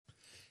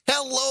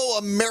Hello,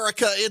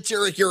 America. It's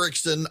Eric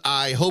Erickson.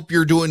 I hope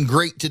you're doing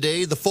great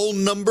today. The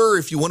phone number,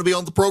 if you want to be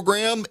on the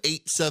program,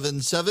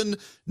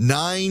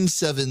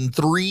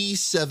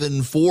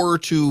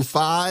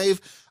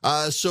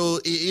 877-973-7425. So,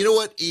 you know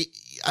what?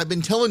 I've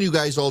been telling you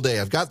guys all day,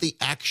 I've got the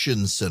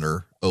Action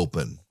Center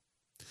open.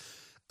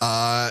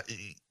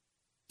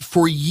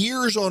 For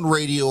years on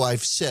radio,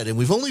 I've said, and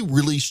we've only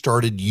really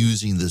started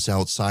using this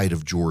outside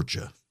of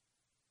Georgia,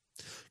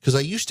 because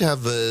I used to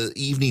have an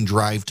evening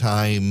drive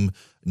time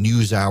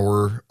news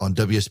hour on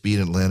WSB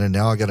in Atlanta.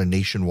 Now I got a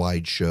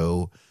nationwide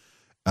show,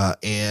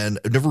 and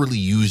I've never really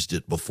used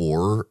it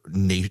before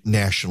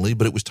nationally,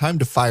 but it was time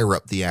to fire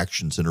up the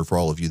Action Center for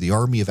all of you, the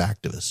army of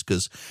activists,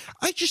 because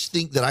I just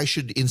think that I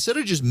should, instead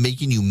of just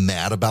making you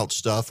mad about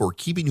stuff or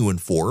keeping you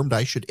informed,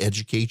 I should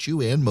educate you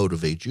and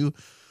motivate you,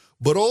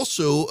 but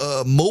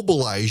also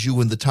mobilize you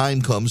when the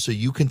time comes so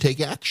you can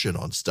take action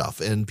on stuff.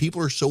 And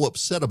people are so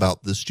upset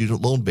about the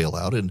student loan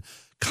bailout, and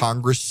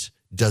Congress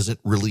doesn't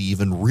really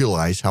even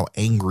realize how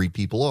angry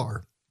people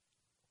are.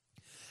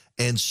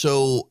 And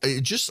so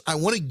I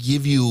want to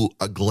give you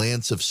a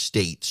glance of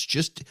states.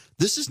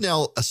 This is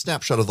now a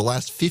snapshot of the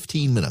last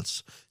 15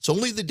 minutes. It's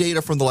only the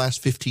data from the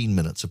last 15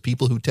 minutes of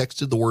people who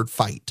texted the word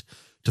fight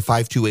to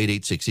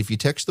 52886. If you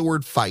text the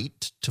word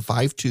fight to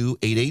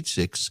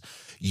 52886,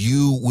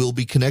 you will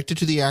be connected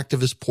to the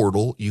activist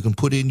portal. You can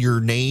put in your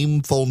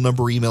name, phone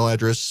number, email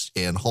address,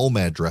 and home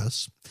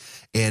address,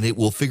 and it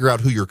will figure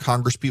out who your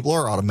congresspeople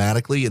are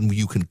automatically, and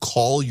you can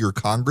call your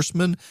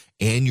congressmen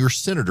and your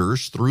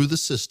senators through the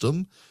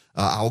system.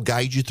 I'll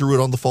guide you through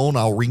it on the phone.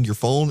 I'll ring your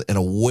phone, and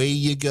away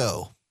you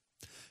go.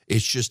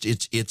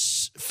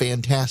 It's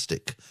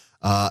fantastic.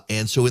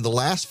 And so in the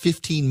last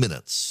 15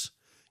 minutes,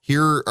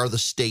 here are the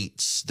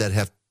states that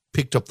have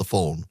picked up the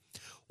phone: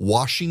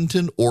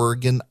 Washington,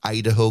 Oregon,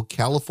 Idaho,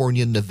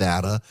 California,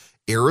 Nevada,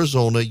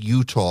 Arizona,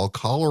 Utah,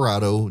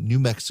 Colorado, New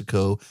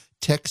Mexico,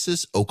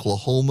 Texas,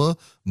 Oklahoma,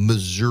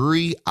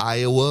 Missouri,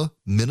 Iowa,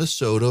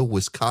 Minnesota,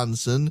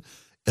 Wisconsin,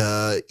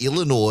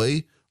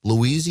 Illinois,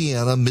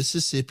 Louisiana,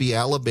 Mississippi,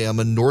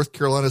 Alabama, North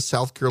Carolina,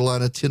 South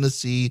Carolina,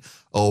 Tennessee,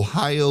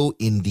 Ohio,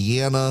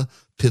 Indiana,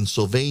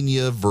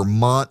 Pennsylvania,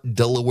 Vermont,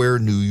 Delaware,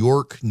 New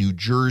York, New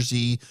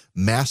Jersey,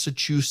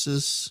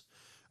 Massachusetts.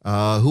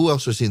 Who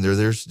else was in there?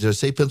 Did I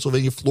say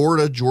Pennsylvania,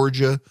 Florida,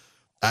 Georgia?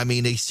 I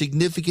mean, a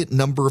significant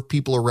number of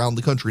people around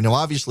the country. Now,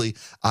 obviously,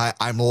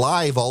 I'm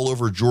live all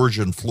over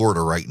Georgia and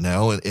Florida right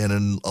now,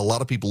 and a lot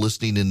of people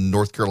listening in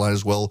North Carolina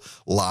as well,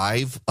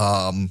 live.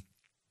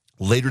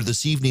 Later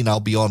this evening,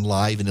 I'll be on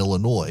live in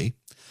Illinois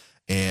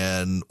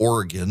and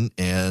Oregon,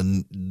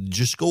 and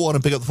just go on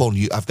and pick up the phone.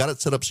 I've got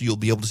it set up so you'll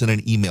be able to send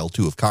an email,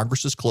 too. If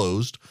Congress is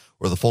closed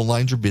or the phone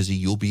lines are busy,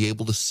 you'll be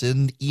able to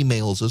send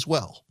emails as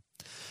well.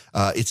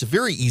 It's a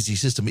very easy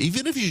system.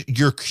 Even if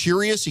you're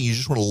curious and you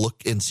just want to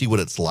look and see what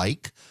it's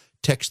like,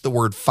 text the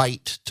word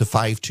fight to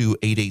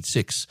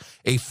 52886.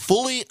 A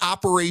fully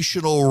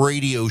operational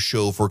radio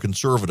show for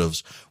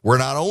conservatives, where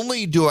not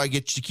only do I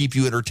get to keep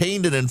you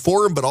entertained and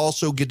informed, but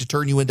also get to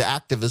turn you into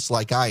activists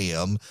like I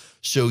am,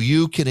 so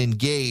you can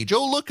engage.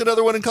 Oh, look,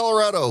 another one in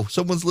Colorado.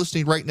 Someone's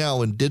listening right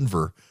now in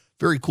Denver.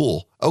 Very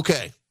cool.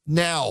 Okay,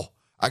 now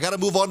I got to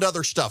move on to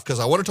other stuff because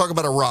I want to talk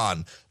about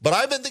Iran. But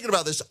I've been thinking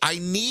about this. I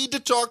need to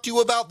talk to you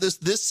about this.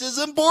 This is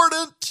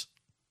important.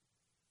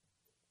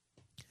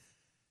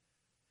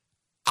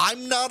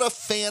 I'm not a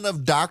fan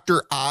of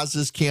Dr.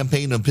 Oz's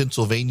campaign in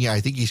Pennsylvania. I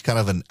think he's kind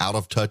of an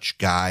out-of-touch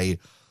guy.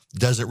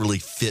 Doesn't really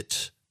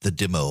fit the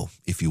demo,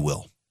 if you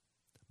will.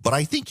 But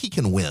I think he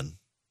can win.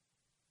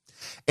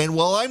 And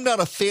while I'm not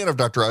a fan of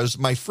Dr. Oz,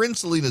 my friend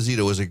Selena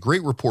Zito is a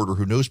great reporter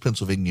who knows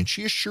Pennsylvania, and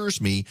she assures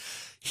me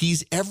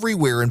he's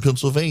everywhere in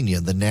Pennsylvania,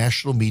 and the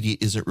national media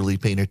isn't really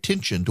paying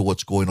attention to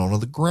what's going on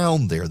the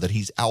ground there, that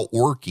he's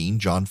outworking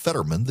John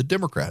Fetterman, the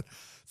Democrat.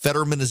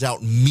 Fetterman is out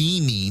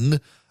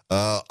memeing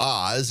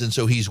Oz, and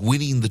so he's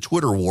winning the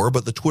Twitter war,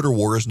 but the Twitter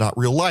war is not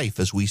real life,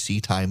 as we see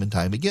time and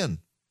time again.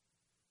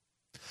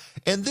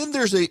 And then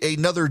there's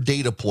another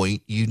data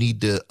point you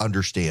need to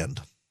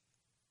understand.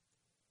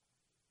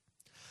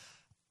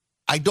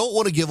 I don't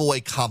want to give away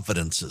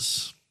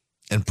confidences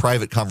and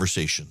private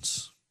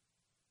conversations,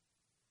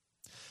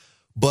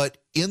 but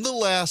in the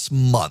last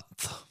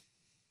month,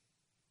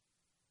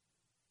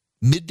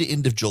 mid to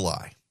end of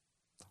July,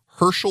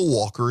 Herschel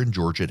Walker in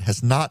Georgia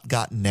has not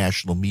gotten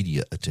national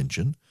media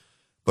attention,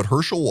 but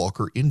Herschel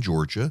Walker in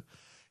Georgia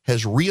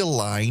has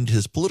realigned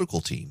his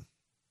political team.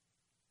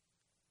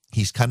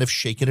 He's kind of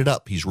shaken it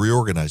up. He's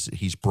reorganized it.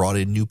 He's brought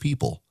in new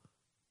people.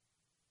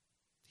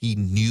 He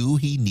knew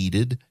he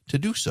needed to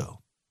do so.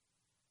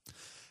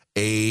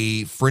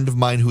 A friend of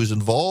mine who is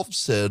involved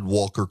said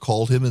Walker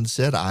called him and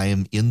said, I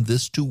am in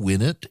this to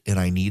win it, and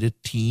I need a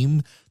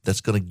team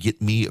that's going to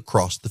get me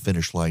across the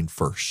finish line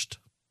first.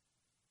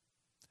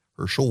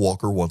 Herschel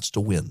Walker wants to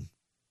win.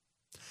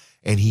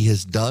 And he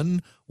has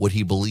done what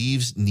he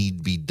believes need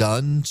to be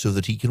done so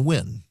that he can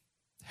win.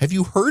 Have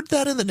you heard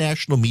that in the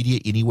national media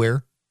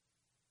anywhere?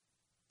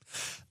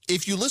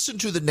 if you listen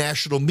to the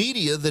national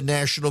media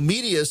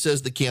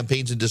says the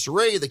campaign's in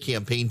disarray. The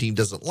campaign team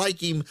doesn't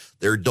like him.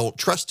 They don't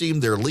trust him.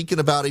 They're leaking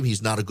about him.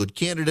 He's not a good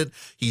candidate.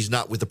 He's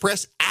not with the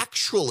press.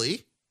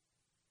 Actually,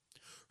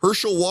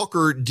 Herschel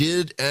Walker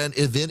did an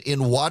event in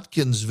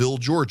Watkinsville,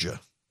 Georgia.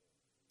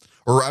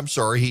 Or I'm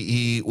sorry,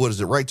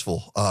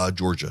 Wrightsville,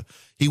 Georgia.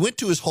 He went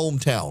to his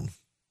hometown.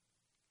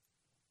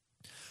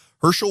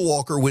 Herschel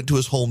Walker went to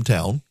his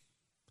hometown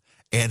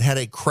and had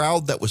a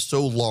crowd that was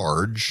so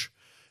large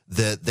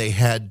that they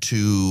had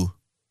to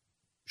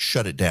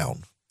shut it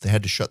down. They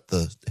had to shut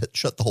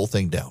the whole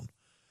thing down.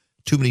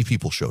 Too many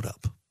people showed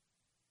up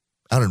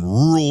out in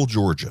rural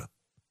Georgia.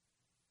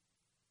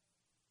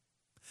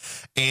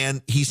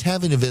 And he's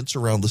having events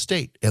around the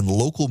state, and the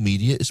local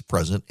media is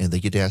present, and they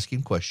get to ask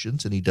him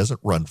questions, and he doesn't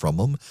run from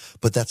them.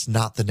 But that's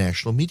not the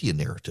national media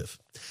narrative.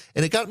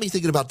 And it got me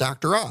thinking about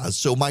Dr. Oz.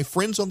 So my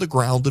friends on the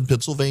ground in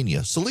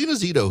Pennsylvania, Selena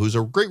Zito, who's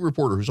a great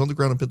reporter who's on the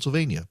ground in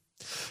Pennsylvania,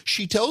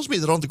 she tells me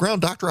that on the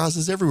ground, Dr. Oz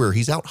is everywhere.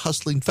 He's out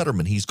hustling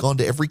Fetterman. He's gone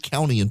to every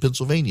county in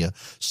Pennsylvania.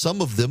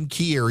 Some of them,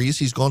 key areas,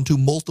 he's gone to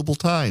multiple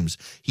times.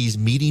 He's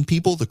meeting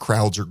people. The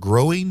crowds are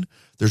growing.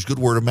 There's good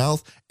word of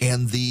mouth.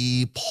 And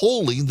the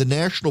polling, the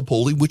national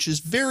polling, which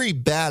is very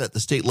bad at the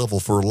state level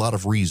for a lot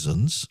of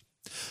reasons,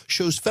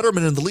 shows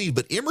Fetterman in the lead.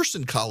 But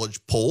Emerson College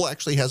poll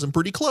actually has him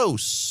pretty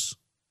close.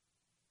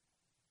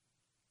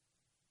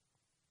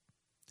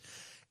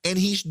 And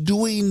he's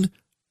doing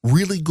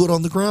really good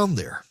on the ground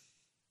there.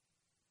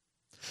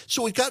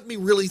 So it got me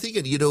really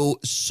thinking,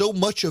 so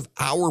much of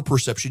our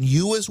perception,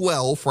 you as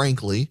well,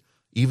 frankly,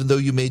 even though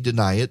you may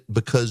deny it,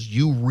 because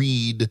you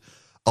read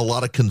a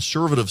lot of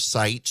conservative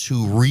sites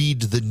who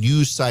read the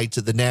news sites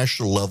at the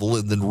national level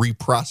and then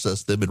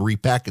reprocess them and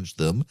repackage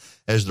them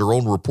as their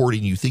own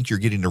reporting. You think you're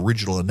getting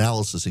original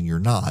analysis and you're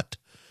not.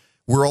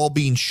 We're all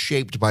being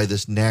shaped by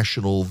this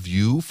national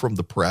view from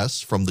the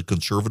press, from the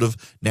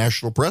conservative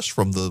national press,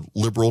 from the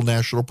liberal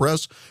national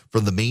press,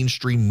 from the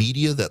mainstream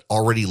media that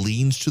already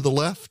leans to the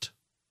left.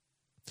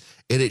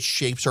 And it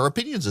shapes our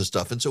opinions and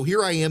stuff. And so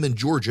here I am in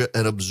Georgia,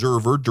 an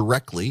observer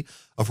directly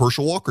of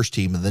Herschel Walker's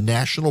team. And the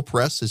national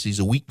press says he's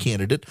a weak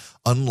candidate,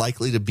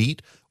 unlikely to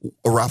beat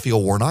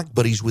Raphael Warnock,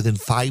 but he's within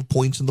 5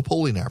 points in the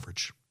polling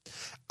average.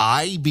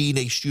 I, being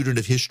a student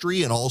of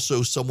history and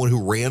also someone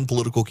who ran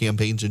political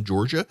campaigns in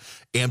Georgia,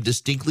 am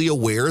distinctly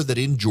aware that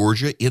in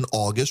Georgia in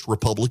August,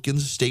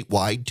 Republicans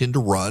statewide tend to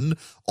run,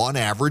 on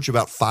average,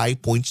 about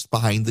 5 points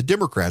behind the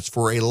Democrats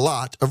for a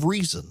lot of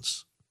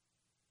reasons.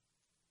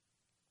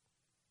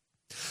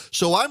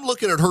 So I'm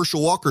looking at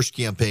Herschel Walker's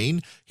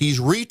campaign. He's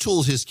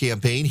retooled his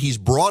campaign. He's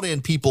brought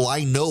in people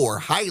I know are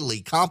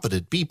highly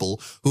competent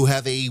people who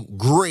have a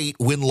great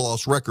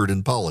win-loss record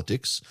in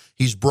politics.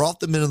 He's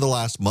brought them in the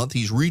last month.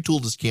 He's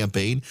retooled his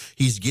campaign.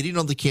 He's getting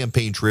on the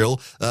campaign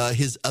trail.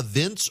 His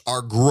events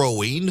are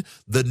growing.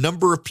 The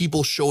number of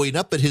people showing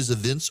up at his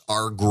events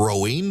are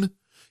growing.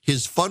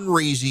 His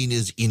fundraising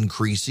is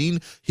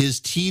increasing.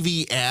 His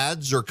TV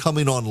ads are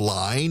coming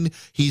online.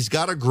 He's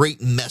got a great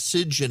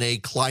message in a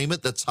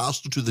climate that's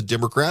hostile to the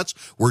Democrats,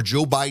 where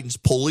Joe Biden's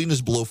polling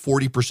is below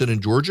 40% in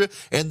Georgia,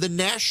 and the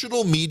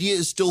national media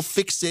is still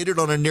fixated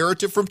on a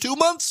narrative from 2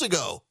 months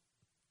ago.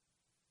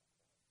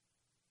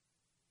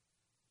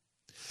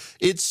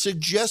 It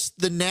suggests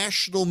the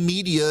national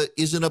media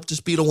isn't up to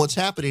speed on what's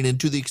happening, and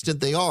to the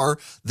extent they are,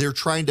 they're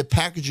trying to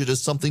package it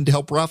as something to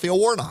help Raphael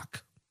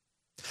Warnock.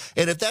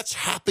 And if that's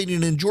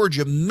happening in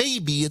Georgia,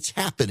 maybe it's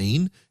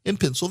happening in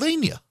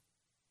Pennsylvania.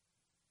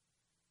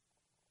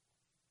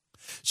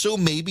 So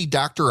maybe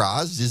Dr.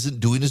 Oz isn't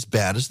doing as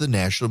bad as the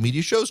national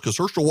media shows, because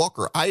Herschel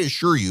Walker, I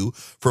assure you,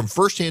 from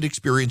firsthand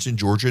experience in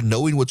Georgia,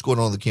 knowing what's going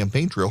on the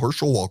campaign trail,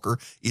 Herschel Walker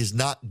is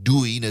not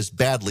doing as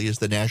badly as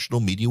the national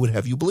media would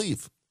have you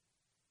believe.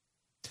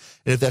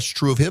 And if that's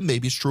true of him,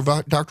 maybe it's true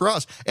of Dr.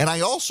 Oz. And I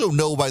also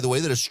know, by the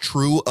way, that it's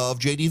true of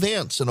J.D.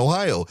 Vance in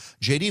Ohio.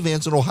 J.D.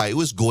 Vance in Ohio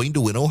is going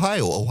to win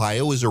Ohio.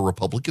 Ohio is a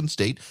Republican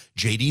state.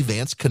 J.D.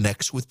 Vance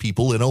connects with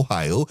people in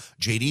Ohio.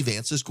 J.D.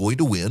 Vance is going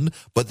to win.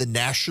 But the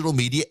national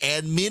media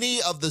and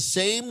many of the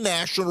same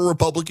national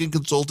Republican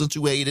consultants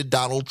who hated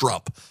Donald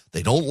Trump,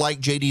 they don't like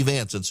J.D.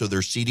 Vance, and so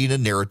they're seeding a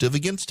narrative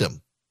against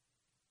him.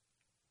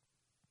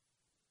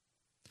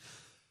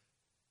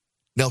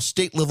 Now,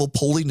 state-level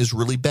polling is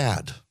really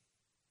bad.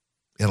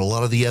 And a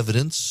lot of the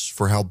evidence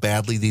for how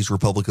badly these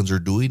Republicans are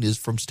doing is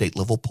from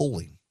state-level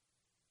polling.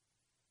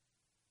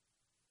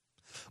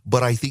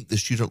 But I think the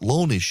student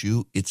loan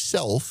issue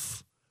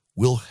itself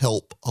will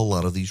help a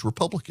lot of these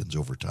Republicans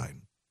over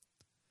time.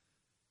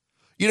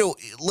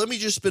 Let me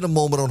just spend a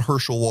moment on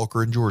Herschel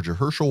Walker in Georgia.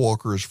 Herschel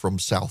Walker is from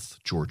South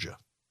Georgia.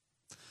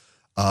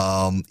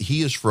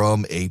 He is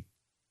from a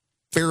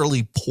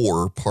fairly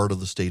poor part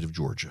of the state of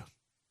Georgia.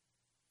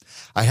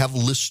 I have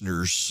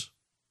listeners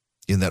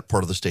in that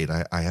part of the state.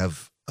 I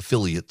have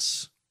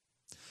affiliates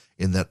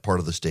in that part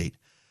of the state.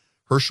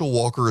 Herschel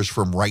Walker is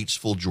from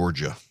Wrightsville,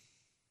 Georgia.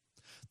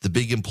 The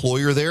big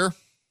employer there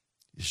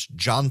is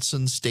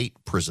Johnson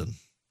State Prison.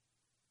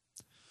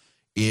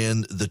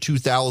 In the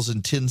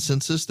 2010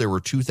 census, there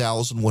were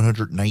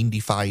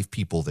 2,195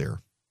 people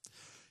there.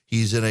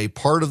 He's in a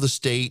part of the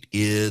state.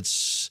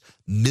 It's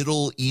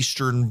middle of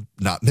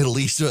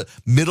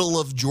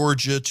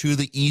Georgia to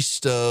the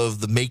east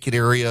of the Macon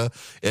area.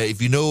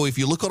 If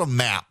you look on a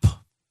map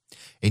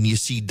and you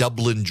see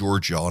Dublin,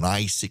 Georgia on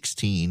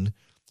I-16,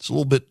 it's a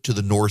little bit to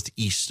the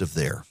northeast of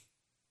there.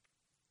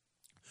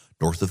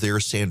 North of there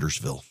is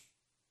Sandersville.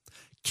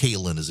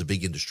 Kaolin is a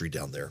big industry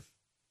down there.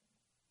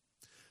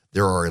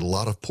 There are a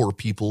lot of poor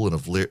people in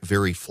a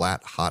very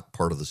flat, hot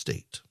part of the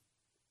state.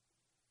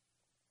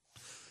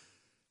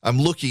 I'm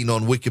looking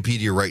on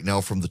Wikipedia right now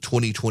from the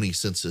 2020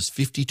 census.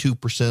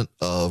 52%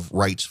 of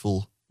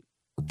Wrightsville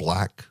are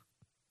black,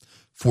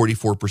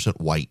 44%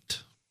 white.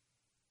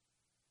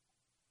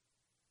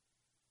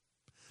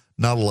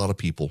 Not a lot of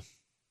people.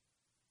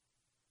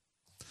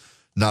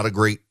 Not a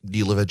great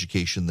deal of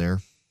education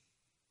there.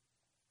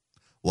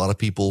 A lot of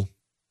people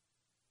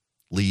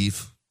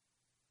leave.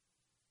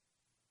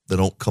 They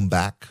don't come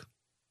back.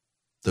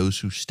 Those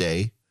who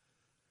stay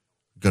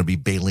are going to be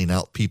bailing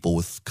out people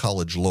with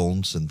college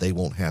loans, and they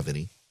won't have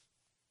any.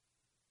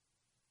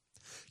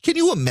 Can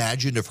you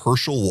imagine if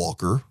Herschel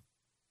Walker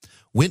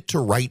went to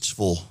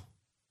Wrightsville,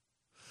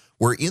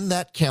 where in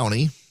that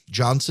county,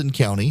 Johnson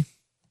County,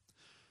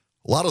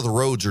 a lot of the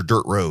roads are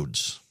dirt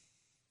roads.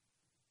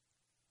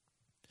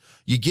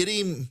 You get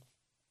him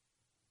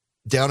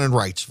down in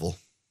Wrightsville,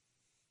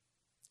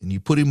 and you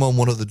put him on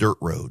one of the dirt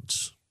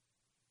roads.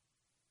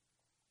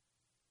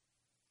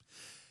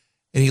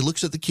 And he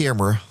looks at the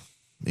camera,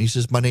 and he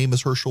says, "My name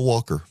is Herschel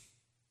Walker.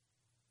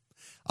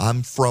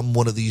 I'm from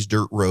one of these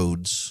dirt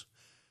roads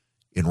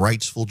in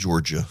Wrightsville,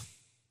 Georgia,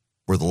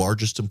 where the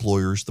largest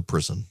employer is the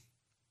prison.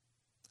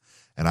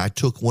 And I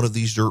took one of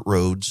these dirt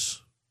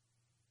roads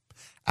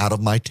out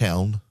of my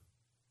town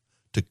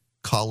to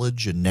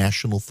college and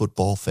national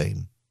football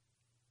fame.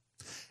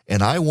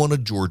 And I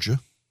wanted Georgia,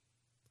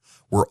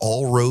 where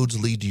all roads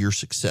lead to your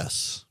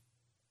success.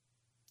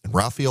 And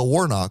Raphael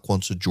Warnock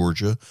wants a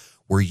Georgia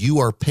where you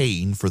are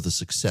paying for the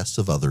success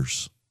of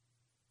others."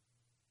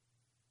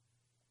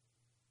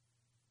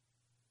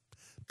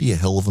 Be a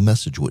hell of a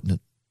message, wouldn't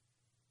it?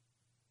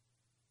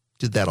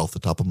 Did that off the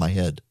top of my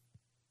head.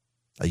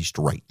 I used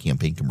to write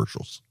campaign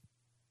commercials.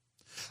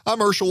 I'm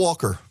Herschel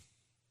Walker.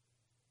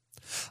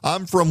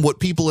 I'm from what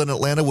people in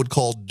Atlanta would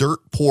call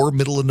dirt poor,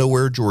 middle of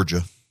nowhere,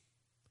 Georgia.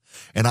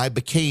 And I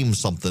became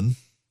something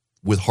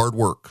with hard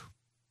work.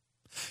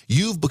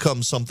 You've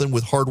become something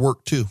with hard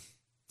work too.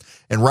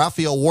 And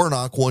Raphael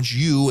Warnock wants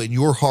you and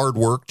your hard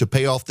work to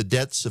pay off the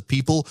debts of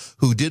people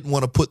who didn't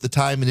want to put the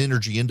time and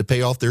energy in to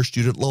pay off their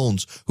student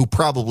loans, who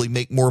probably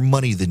make more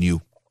money than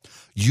you.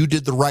 You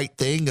did the right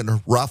thing,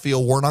 and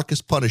Raphael Warnock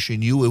is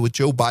punishing you with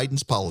Joe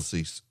Biden's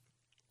policies.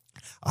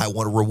 I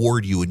want to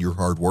reward you in your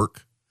hard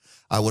work.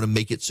 I want to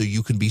make it so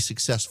you can be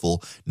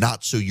successful,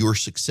 not so your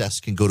success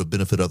can go to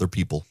benefit other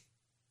people.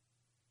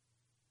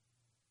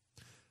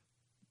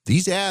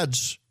 These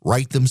ads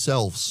write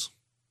themselves.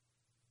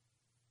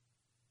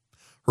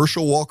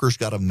 Herschel Walker's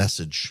got a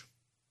message.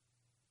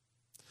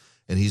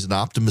 And he's an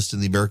optimist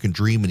in the American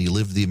dream, and he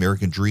lived the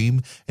American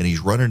dream, and he's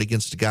running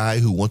against a guy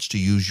who wants to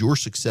use your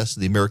success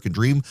in the American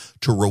dream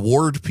to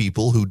reward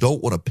people who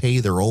don't want to pay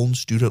their own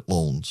student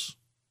loans.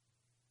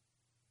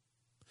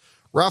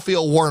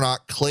 Raphael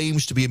Warnock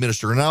claims to be a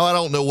minister. Now, I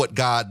don't know what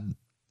God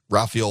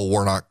Raphael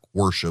Warnock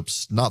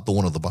worships, not the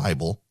one of the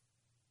Bible.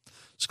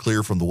 It's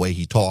clear from the way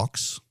he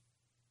talks.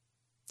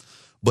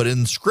 But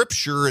in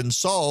Scripture and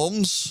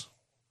Psalms,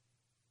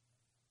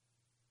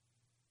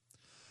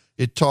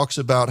 it talks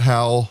about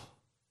how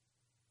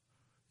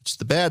it's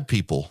the bad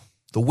people,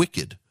 the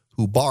wicked,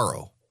 who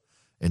borrow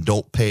and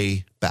don't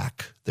pay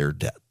back their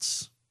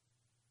debts.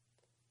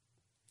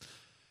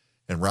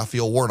 And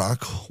Raphael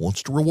Warnock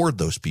wants to reward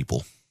those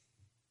people.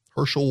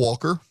 Herschel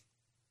Walker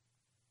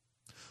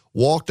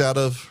walked out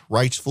of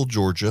Wrightsville,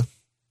 Georgia,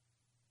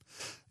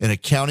 in a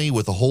county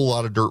with a whole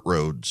lot of dirt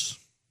roads.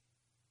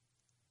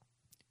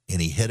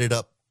 And he headed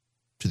up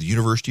to the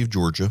University of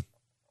Georgia.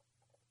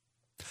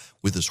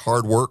 With his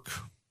hard work,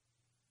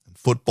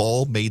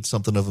 football, made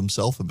something of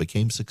himself and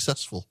became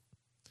successful.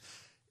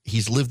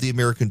 He's lived the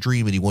American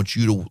dream, and he wants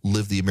you to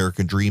live the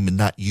American dream and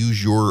not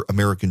use your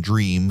American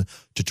dream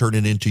to turn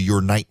it into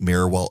your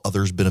nightmare while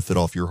others benefit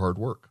off your hard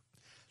work.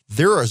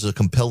 There is a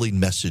compelling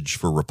message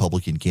for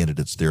Republican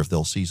candidates there if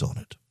they'll seize on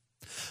it.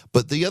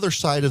 But the other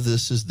side of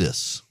this is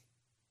this.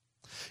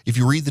 If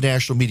you read the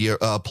national media,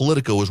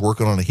 Politico is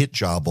working on a hit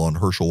job on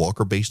Herschel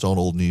Walker based on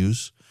old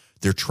news.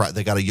 They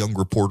got a young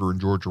reporter in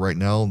Georgia right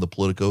now in the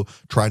Politico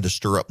trying to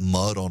stir up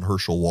mud on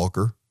Herschel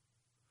Walker,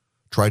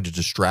 trying to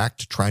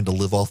distract, trying to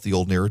live off the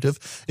old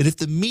narrative. And if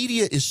the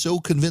media is so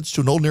convinced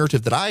to an old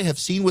narrative that I have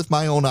seen with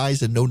my own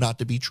eyes and know not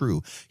to be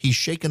true, he's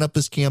shaken up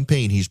his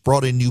campaign. He's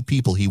brought in new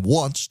people. He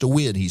wants to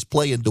win. He's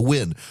playing to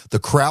win. The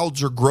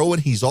crowds are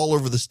growing. He's all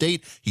over the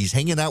state. He's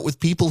hanging out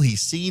with people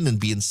he's seen and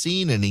being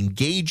seen and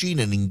engaging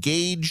and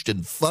engaged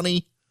and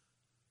funny.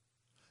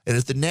 And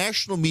if the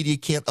national media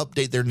can't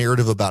update their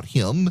narrative about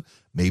him,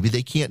 maybe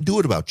they can't do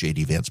it about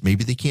J.D. Vance.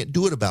 Maybe they can't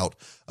do it about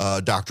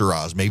Dr.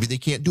 Oz. Maybe they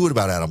can't do it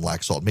about Adam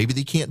Laxalt. Maybe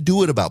they can't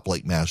do it about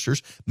Blake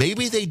Masters.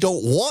 Maybe they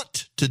don't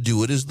want to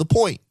do it is the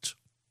point.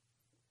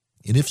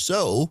 And if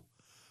so,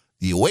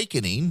 the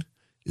awakening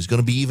is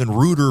going to be even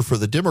ruder for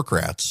the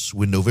Democrats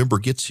when November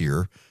gets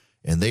here,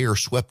 and they are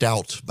swept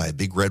out by a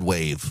big red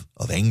wave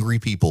of angry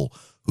people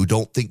who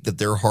don't think that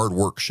their hard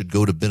work should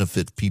go to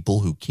benefit people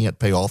who can't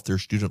pay off their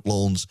student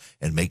loans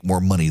and make more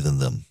money than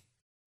them.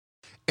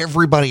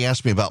 Everybody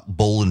asked me about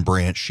Boll and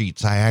Branch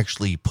sheets. I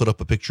actually put up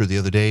a picture the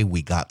other day.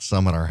 We got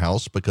some at our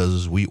house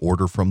because we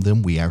order from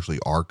them. We actually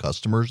are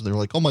customers. They're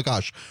like, oh my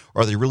gosh,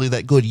 are they really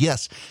that good?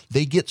 Yes,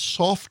 they get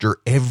softer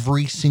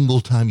every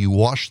single time you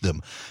wash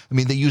them. I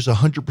mean, they use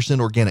 100%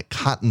 organic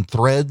cotton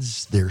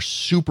threads. They're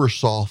super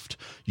soft.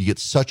 You get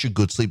such a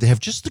good sleep. They have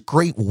just a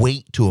great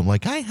weight to them.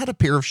 Like I had a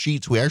pair of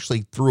sheets we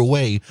actually threw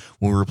away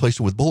when we replaced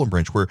them with Boll and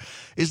Branch, where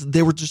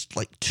they were just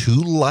like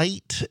too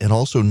light and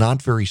also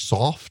not very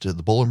soft.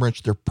 The Boll and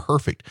Branch, they're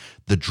perfect.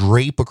 The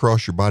drape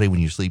across your body when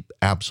you sleep,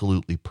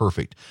 absolutely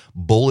perfect.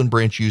 Boll and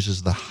Branch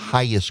uses the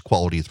highest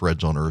quality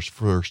threads on earth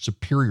for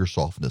superior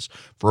softness,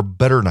 for a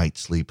better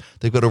night's sleep.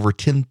 They've got over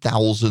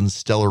 10,000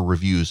 stellar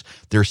reviews.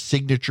 Their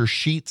signature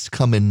sheets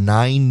come in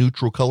 9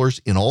 neutral colors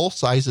in all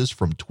sizes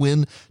from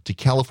twin to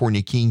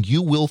California King.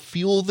 You will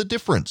feel the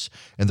difference.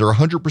 And they're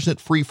 100%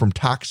 free from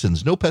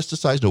toxins, no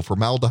pesticides, no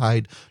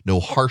formaldehyde, no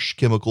harsh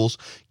chemicals.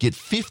 Get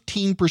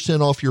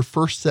 15% off your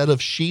first set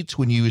of sheets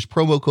when you use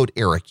promo code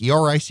ERIC,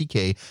 ERICK,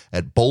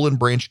 at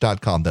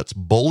bollandbranch.com. That's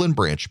Boll and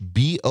Branch,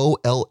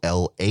 BOLLAND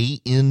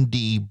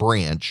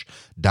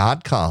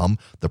branch.com.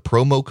 The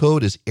promo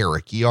code is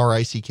ERIC,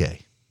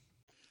 ERICK.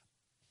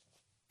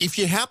 If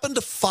you happen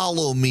to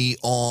follow me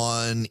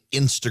on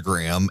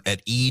Instagram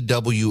at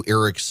EW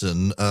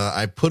Erickson,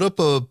 I put up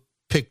a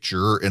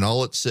picture and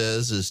all it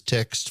says is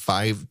text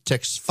FIGHT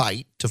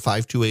to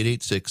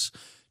 52886.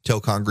 Tell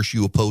Congress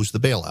you oppose the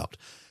bailout.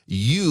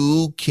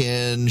 You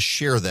can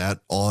share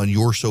that on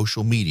your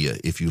social media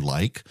if you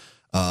like,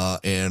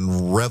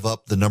 and rev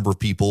up the number of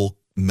people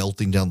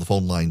melting down the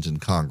phone lines in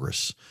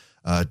Congress.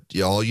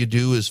 All you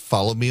do is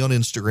follow me on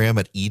Instagram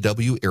at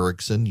EW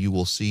Erickson. You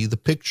will see the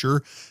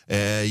picture.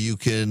 You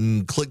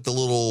can click the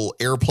little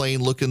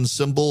airplane looking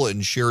symbol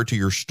and share it to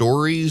your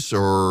stories,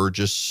 or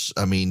just,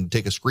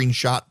 take a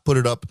screenshot, put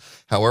it up,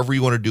 however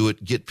you want to do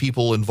it. Get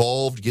people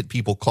involved, get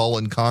people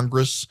calling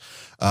Congress,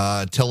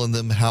 telling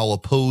them how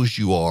opposed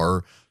you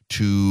are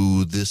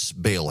to this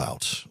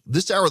bailout.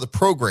 This hour of the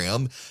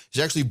program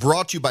is actually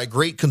brought to you by a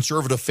great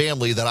conservative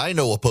family that I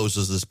know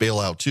opposes this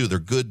bailout too. They're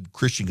good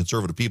Christian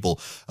conservative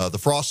people. The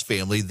Frost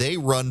family, they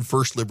run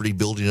First Liberty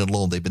Building and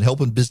Loan. They've been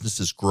helping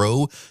businesses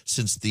grow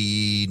since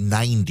the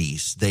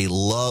 90s. They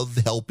love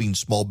helping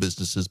small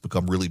businesses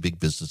become really big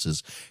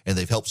businesses, and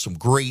they've helped some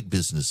great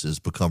businesses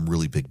become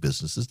really big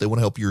businesses. They want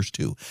to help yours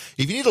too.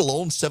 If you need a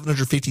loan,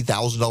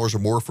 $750,000 or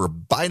more for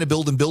buying a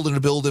building,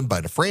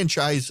 buying a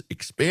franchise,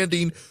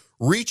 expanding,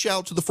 reach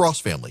out to the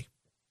Frost family.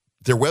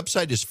 Their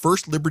website is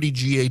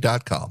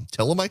firstlibertyga.com.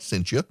 Tell them I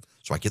sent you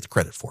so I get the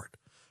credit for it.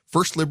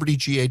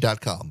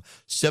 Firstlibertyga.com.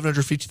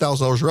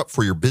 $750,000 are up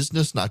for your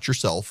business, not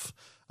yourself.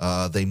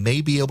 They may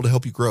be able to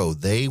help you grow.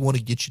 They want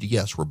to get you to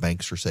yes where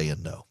banks are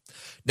saying no.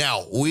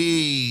 Now,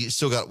 we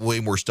still got way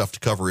more stuff to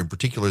cover. In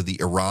particular,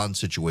 the Iran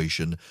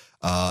situation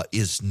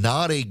is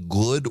not a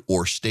good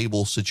or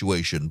stable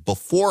situation.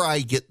 Before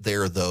I get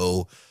there,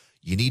 though,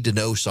 you need to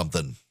know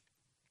something.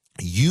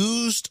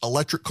 Used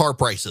electric car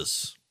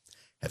prices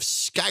have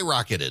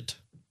skyrocketed.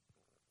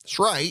 That's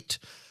right.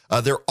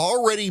 They're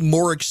already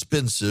more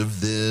expensive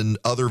than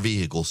other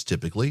vehicles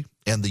typically,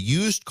 and the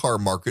used car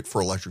market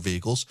for electric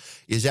vehicles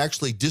is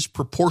actually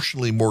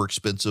disproportionately more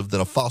expensive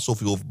than a fossil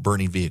fuel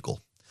burning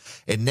vehicle.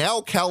 And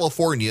now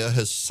California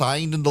has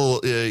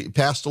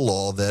passed a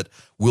law that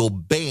will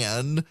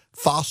ban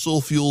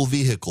fossil fuel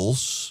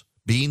vehicles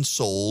being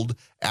sold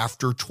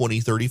after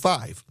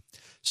 2035.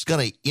 It's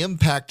going to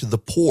impact the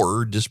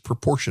poor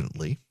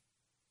disproportionately,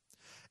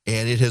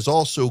 and it has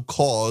also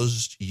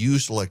caused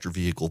used electric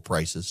vehicle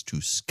prices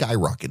to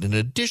skyrocket. In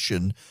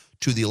addition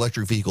to the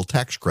electric vehicle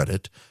tax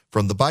credit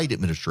from the Biden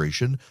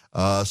administration,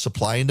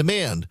 supply and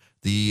demand.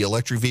 The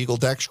electric vehicle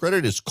tax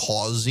credit is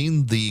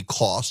causing the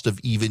cost of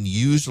even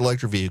used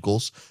electric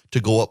vehicles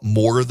to go up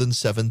more than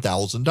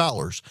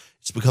 $7,000.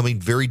 It's becoming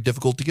very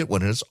difficult to get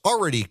one, and it's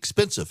already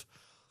expensive.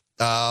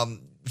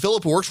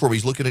 Philip works for me.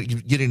 He's looking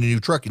at getting a new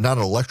truck, not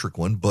an electric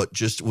one, but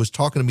just was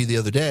talking to me the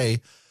other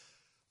day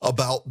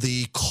about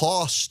the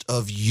cost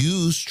of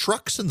used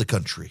trucks in the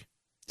country.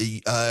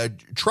 The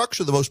trucks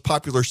are the most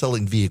popular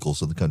selling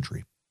vehicles in the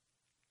country.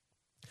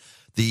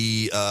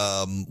 The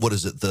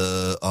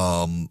the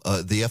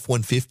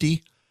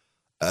F-150,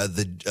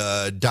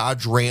 the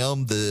Dodge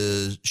Ram,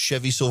 the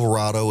Chevy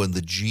Silverado, and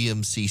the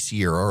GMC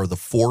Sierra are the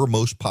 4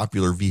 most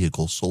popular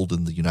vehicles sold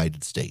in the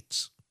United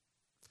States.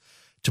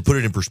 To put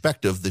it in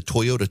perspective, the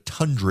Toyota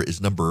Tundra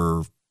is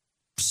number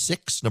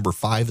 6. Number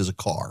 5 is a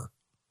car.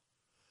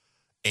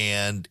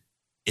 And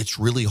it's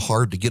really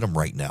hard to get them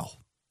right now.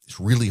 It's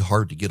really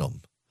hard to get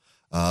them.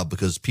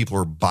 because people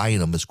are buying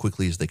them as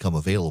quickly as they come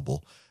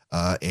available.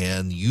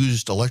 And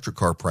used electric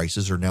car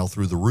prices are now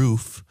through the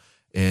roof,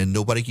 and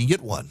nobody can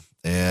get one.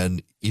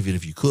 And even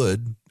if you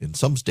could, in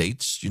some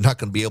states, you're not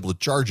going to be able to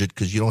charge it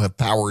because you don't have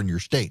power in your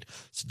state.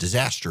 It's a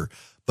disaster,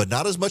 but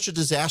not as much a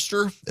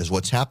disaster as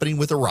what's happening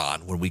with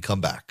Iran when we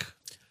come back.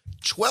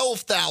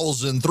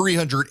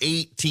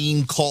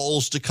 12,318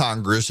 calls to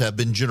Congress have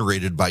been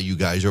generated by you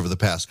guys over the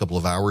past couple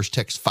of hours.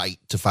 Text FIGHT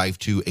to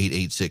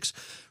 52886.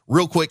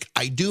 Real quick,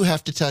 I do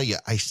have to tell you,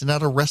 I sent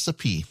out a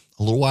recipe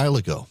a little while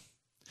ago.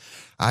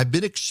 I've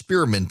been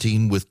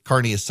experimenting with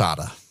carne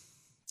asada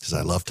because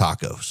I love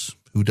tacos.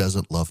 Who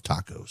doesn't love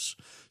tacos?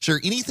 Is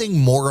there anything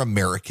more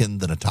American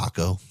than a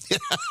taco?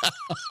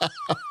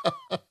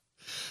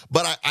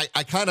 But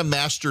I kind of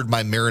mastered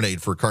my marinade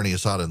for carne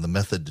asada and the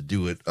method to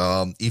do it.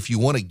 If you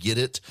want to get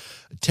it,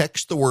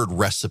 text the word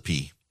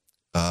recipe,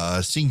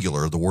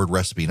 singular, the word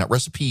recipe, not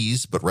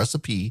recipes, but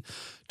recipe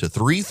to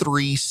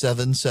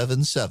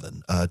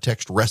 33777.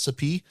 Text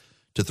recipe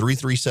to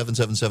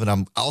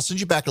 33777. I'll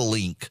send you back a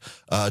link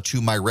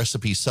to my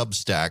recipe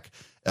Substack.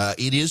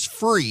 It is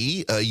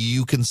free.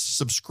 You can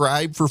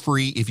subscribe for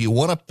free. If you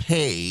want to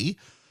pay,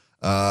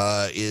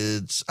 I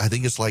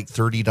think it's like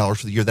 $30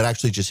 for the year. That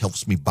actually just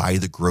helps me buy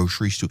the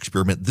groceries to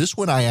experiment. This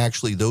one,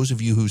 those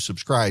of you who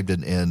subscribed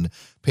and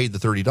paid the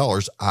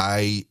 $30,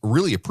 I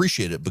really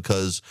appreciate it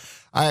because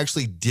I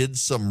actually did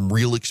some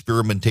real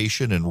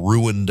experimentation and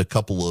ruined a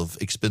couple of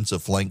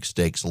expensive flank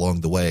steaks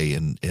along the way,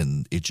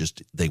 and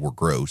they were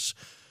gross.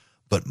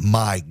 But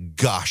my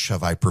gosh,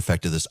 have I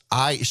perfected this.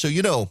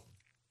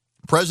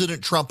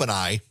 President Trump and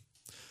I,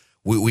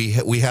 we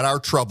had our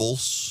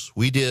troubles.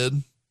 We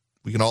did.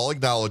 We can all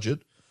acknowledge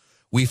it.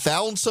 We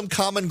found some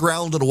common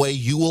ground in a way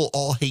you will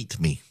all hate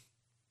me.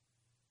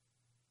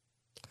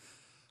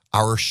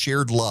 Our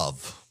shared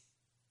love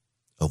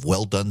of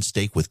well-done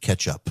steak with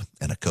ketchup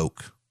and a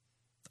Coke.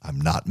 I'm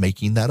not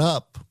making that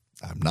up.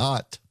 I'm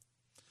not.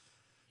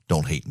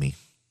 Don't hate me.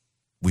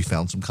 We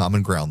found some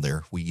common ground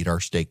there. We eat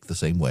our steak the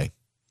same way.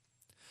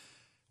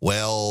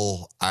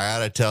 Well, I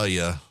got to tell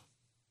you,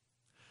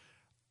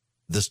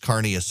 this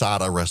carne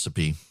asada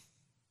recipe,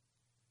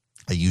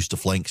 I used a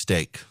flank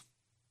steak.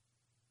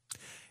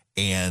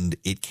 And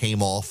it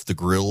came off the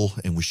grill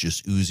and was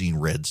just oozing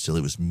red still.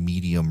 It was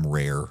medium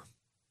rare.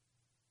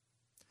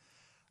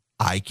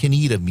 I can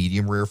eat a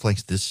medium rare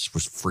flank. This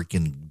was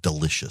freaking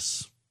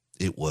delicious.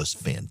 It was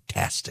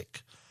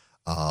fantastic.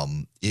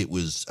 I did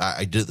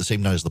it the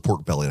same night as the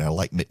pork belly, and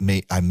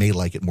I may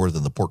like it more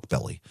than the pork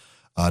belly.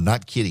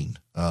 Not kidding.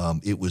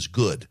 It was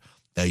good.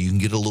 You can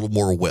get a little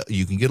more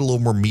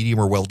medium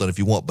or well done if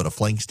you want, but a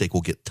flank steak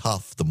will get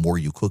tough the more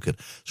you cook it.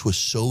 So it was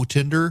so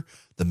tender.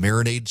 The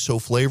marinade so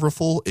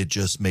flavorful, it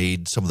just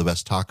made some of the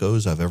best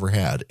tacos I've ever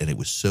had. And it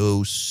was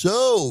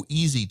so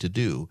easy to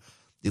do.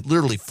 It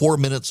literally 4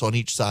 minutes on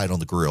each side on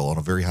the grill, on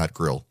a very hot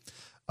grill.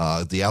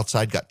 The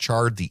outside got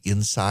charred. The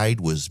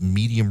inside was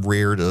medium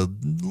rare to a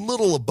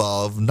little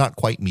above, not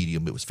quite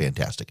medium. It was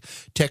fantastic.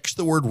 Text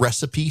the word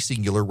recipe,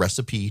 singular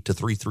recipe, to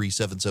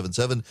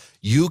 33777.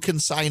 You can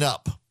sign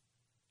up.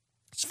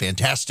 It's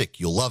fantastic.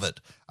 You'll love it.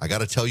 I got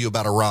to tell you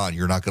about Iran.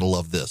 You're not going to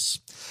love this.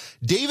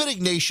 David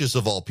Ignatius,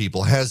 of all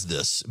people, has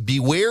this.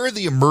 Beware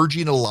the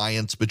emerging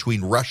alliance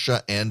between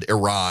Russia and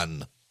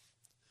Iran.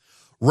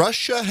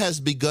 Russia has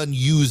begun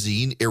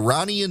using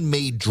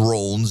Iranian-made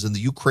drones in the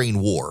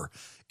Ukraine war.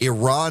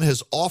 Iran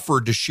has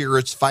offered to share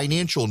its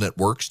financial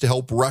networks to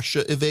help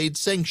Russia evade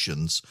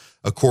sanctions,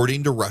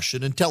 according to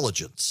Russian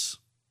intelligence.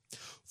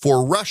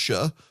 For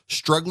Russia,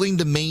 struggling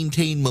to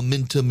maintain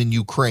momentum in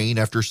Ukraine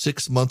after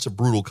 6 months of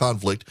brutal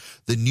conflict,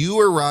 the new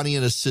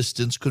Iranian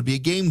assistance could be a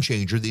game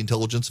changer, the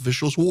intelligence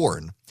officials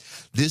warn.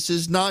 This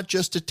is not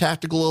just a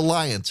tactical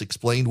alliance,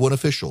 explained one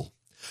official.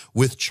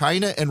 With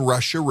China and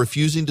Russia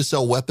refusing to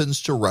sell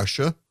weapons to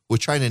Russia, with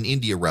China and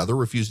India,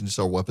 refusing to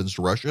sell weapons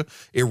to Russia,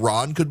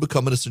 Iran could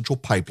become an essential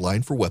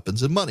pipeline for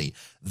weapons and money.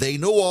 They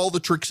know all the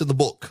tricks in the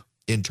book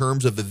in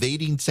terms of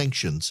evading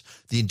sanctions,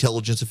 the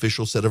intelligence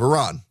official said of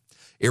Iran.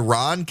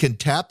 Iran can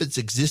tap its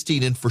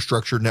existing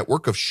infrastructure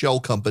network of shell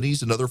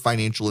companies and other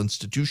financial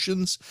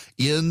institutions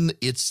in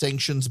its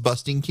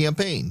sanctions-busting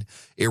campaign.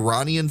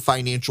 Iranian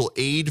financial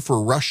aid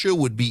for Russia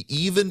would be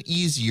even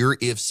easier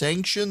if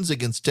sanctions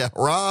against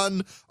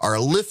Tehran are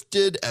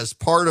lifted as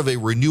part of a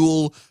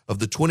renewal of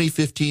the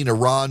 2015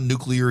 Iran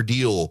nuclear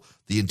deal,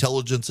 the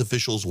intelligence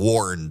officials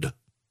warned.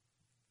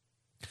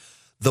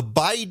 The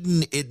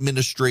Biden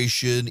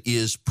administration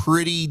is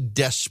pretty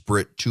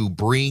desperate to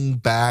bring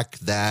back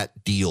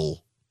that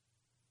deal.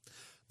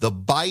 The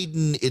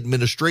Biden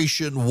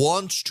administration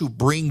wants to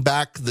bring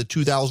back the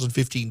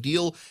 2015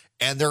 deal,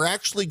 and they're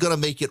actually going to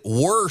make it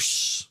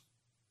worse.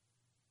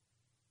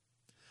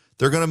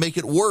 They're going to make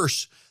it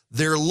worse.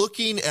 They're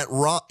looking at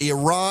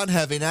Iran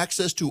having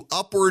access to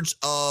upwards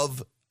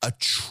of $1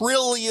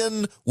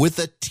 trillion with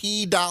a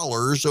T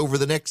dollars over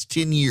the next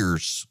 10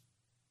 years.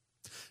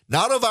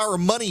 Not of our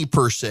money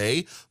per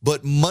se,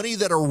 but money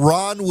that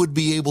Iran would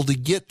be able to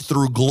get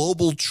through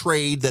global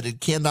trade that it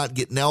cannot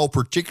get now,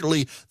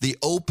 particularly the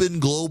open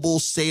global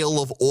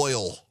sale of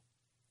oil.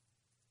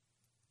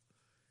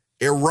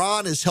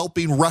 Iran is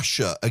helping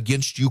Russia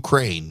against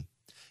Ukraine.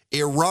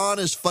 Iran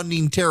is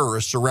funding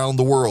terrorists around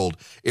the world.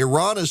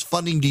 Iran is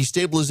funding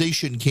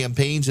destabilization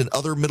campaigns in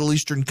other Middle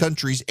Eastern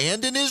countries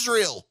and in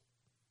Israel.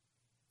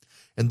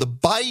 And the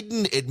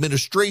Biden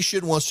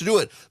administration wants to do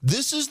it.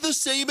 This is the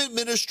same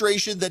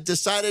administration that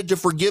decided to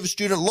forgive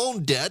student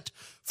loan debt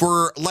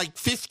for like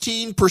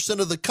 15%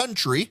 of the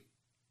country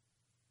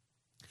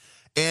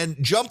and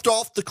jumped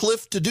off the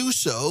cliff to do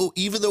so,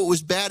 even though it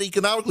was bad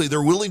economically.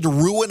 They're willing to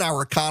ruin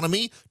our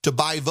economy to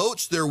buy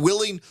votes. They're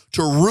willing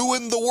to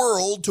ruin the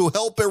world to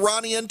help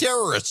Iranian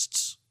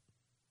terrorists.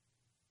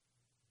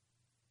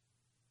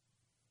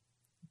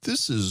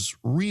 This is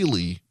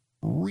really,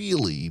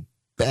 really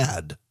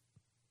bad.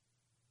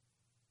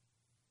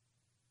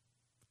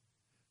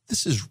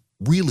 This is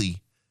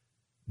really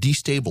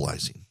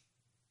destabilizing.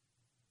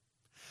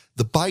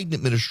 The Biden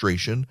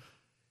administration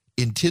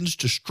intends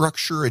to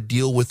structure a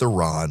deal with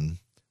Iran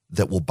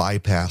that will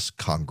bypass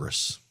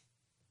Congress.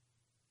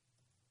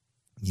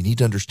 You need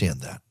to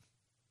understand that.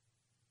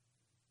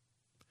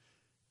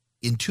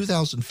 In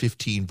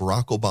 2015,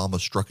 Barack Obama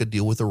struck a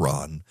deal with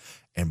Iran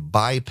and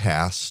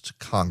bypassed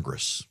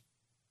Congress.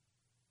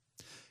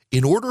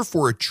 In order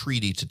for a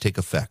treaty to take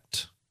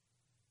effect,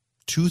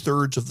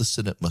 2/3 of the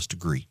Senate must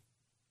agree.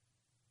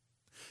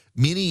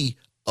 Many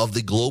of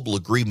the global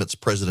agreements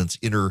presidents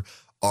enter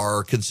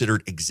are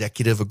considered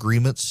executive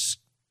agreements.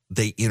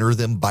 They enter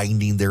them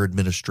binding their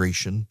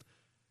administration,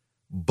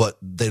 but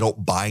they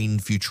don't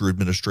bind future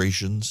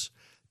administrations.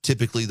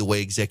 Typically, the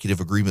way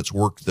executive agreements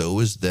work, though,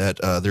 is that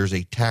there's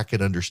a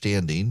tacit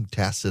understanding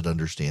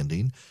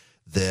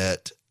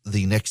that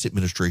the next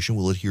administration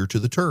will adhere to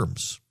the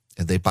terms.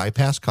 And they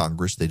bypass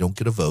Congress. They don't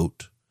get a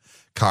vote.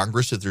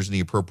 Congress, if there's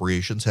any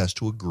appropriations, has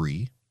to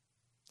agree.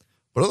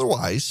 But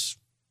otherwise,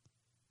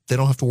 they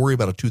don't have to worry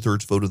about a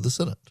 2/3 vote of the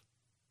Senate.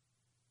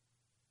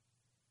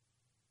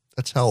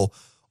 That's how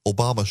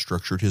Obama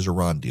structured his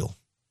Iran deal.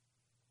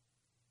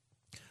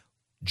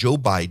 Joe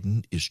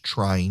Biden is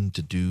trying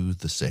to do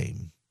the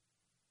same.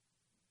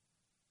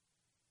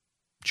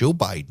 Joe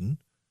Biden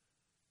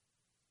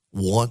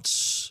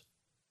wants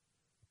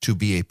to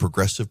be a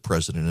progressive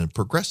president, and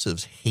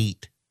progressives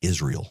hate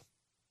Israel.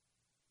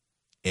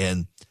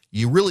 And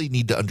you really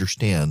need to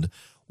understand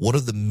one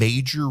of the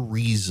major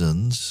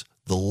reasons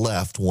the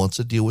left wants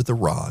a deal with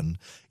Iran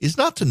is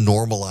not to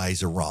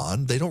normalize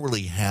Iran. They don't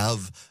really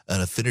have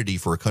an affinity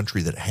for a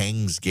country that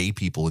hangs gay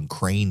people in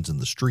cranes in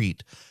the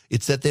street.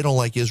 It's that they don't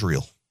like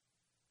Israel.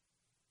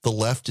 The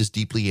left is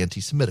deeply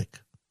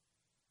anti-Semitic.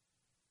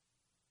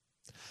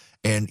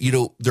 And, you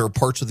know, there are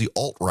parts of the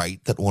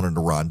alt-right that want an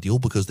Iran deal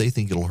because they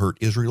think it'll hurt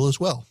Israel as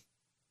well.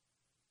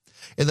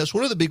 And that's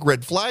one of the big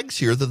red flags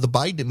here that the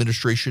Biden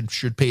administration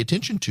should pay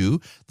attention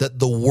to, that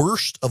the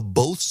worst of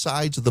both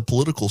sides of the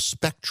political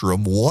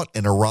spectrum want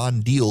an Iran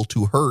deal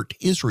to hurt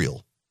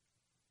Israel.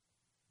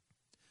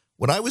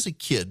 When I was a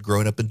kid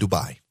growing up in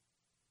Dubai,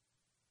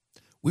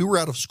 we were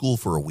out of school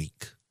for a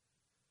week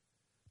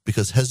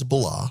because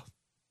Hezbollah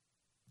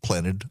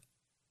planted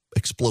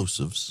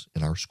explosives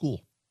in our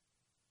school.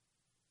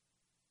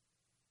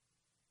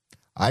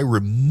 I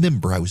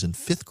remember I was in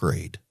 5th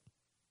grade.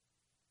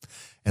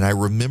 And I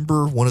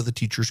remember one of the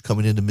teachers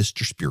coming into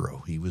Mr. Spiro.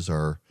 He was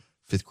our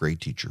 5th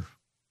grade teacher.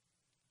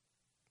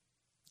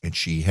 And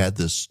she had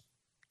this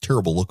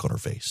terrible look on her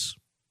face.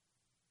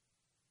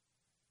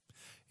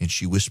 And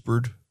she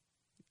whispered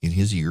in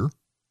his ear.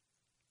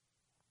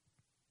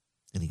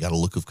 And he got a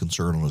look of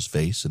concern on his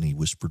face, and he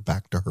whispered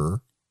back to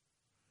her.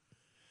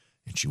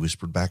 And she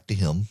whispered back to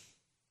him.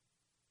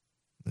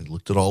 And he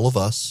looked at all of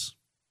us.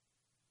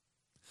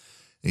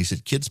 And he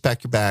said, "Kids,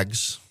 pack your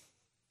bags.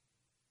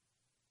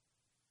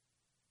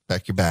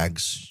 Pack your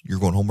bags. You're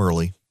going home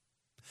early.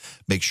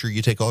 Make sure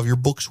you take all of your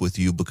books with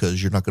you because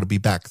you're not going to be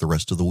back the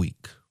rest of the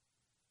week."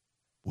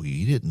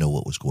 We didn't know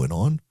what was going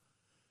on.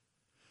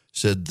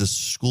 Said the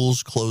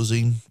school's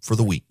closing for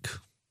the week.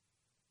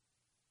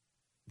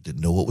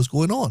 Didn't know what was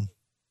going on.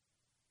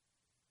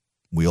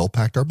 We all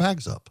packed our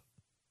bags up.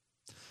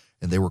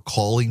 And they were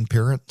calling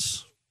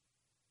parents.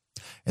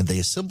 And they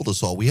assembled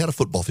us all. We had a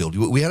football field.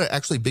 We had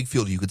actually a big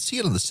field. You could see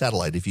it on the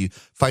satellite. If you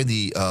find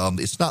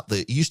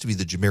it used to be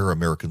the Jumeirah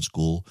American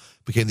School,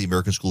 became the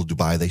American School of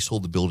Dubai. They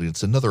sold the building.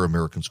 It's another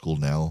American school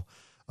now.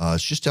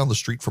 It's just down the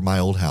street from my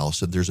old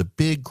house. And there's a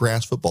big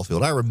grass football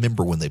field. I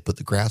remember when they put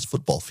the grass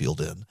football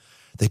field in.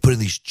 They put in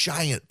these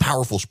giant,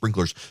 powerful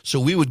sprinklers. So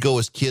we would go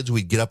as kids.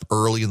 We'd get up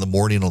early in the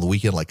morning on the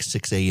weekend, like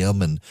 6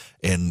 a.m.,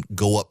 and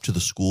go up to the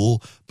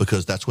school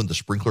because that's when the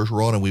sprinklers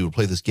were on. And we would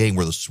play this game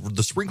where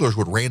the sprinklers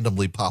would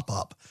randomly pop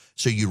up.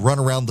 So you'd run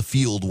around the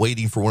field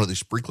waiting for one of these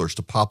sprinklers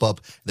to pop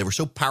up. They were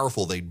so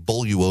powerful, they'd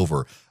bowl you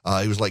over.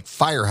 It was like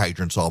fire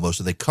hydrants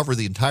almost, and they covered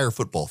the entire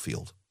football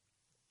field.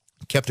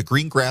 Kept a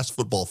green grass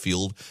football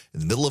field in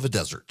the middle of a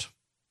desert.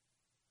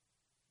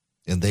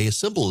 And they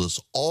assembled us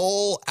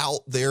all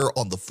out there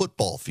on the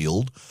football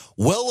field,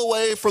 well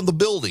away from the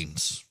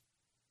buildings.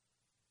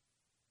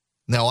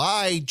 Now,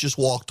 I just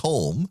walked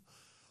home.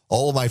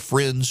 All of my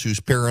friends whose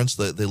parents,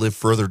 they live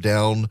further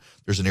down,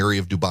 there's an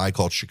area of Dubai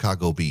called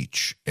Chicago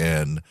Beach.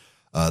 And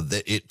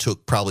That it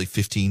took probably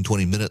 15,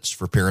 20 minutes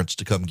for parents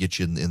to come get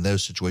you in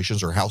those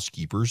situations, or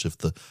housekeepers if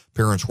the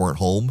parents weren't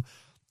home.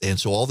 And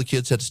so all the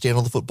kids had to stand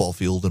on the football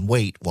field and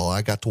wait while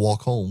I got to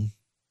walk home.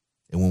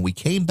 And when we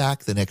came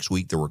back the next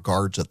week, there were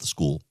guards at the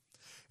school.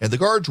 And the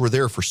guards were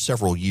there for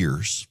several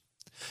years.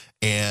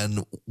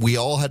 And we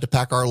all had to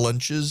pack our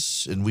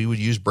lunches, and we would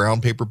use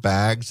brown paper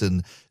bags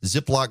and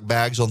Ziploc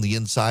bags on the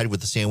inside with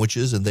the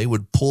sandwiches, and they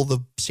would pull the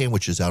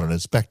sandwiches out and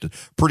inspect it.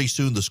 Pretty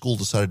soon, the school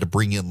decided to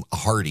bring in a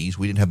Hardee's.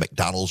 We didn't have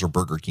McDonald's or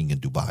Burger King in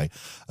Dubai.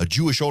 A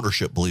Jewish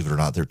ownership, believe it or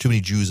not. There are too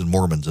many Jews and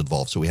Mormons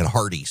involved, so we had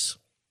Hardee's.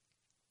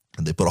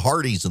 And they put a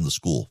Hardee's in the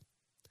school.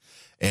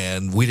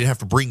 And we didn't have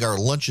to bring our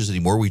lunches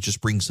anymore. We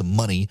just bring some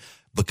money,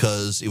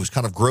 because it was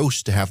kind of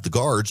gross to have the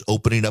guards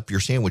opening up your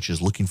sandwiches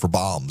looking for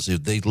bombs.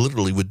 They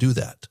literally would do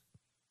that.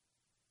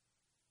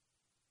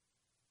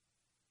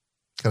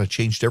 Kind of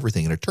changed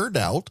everything. And it turned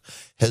out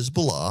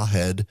Hezbollah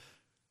had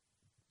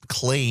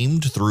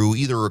claimed through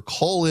either a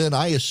call-in,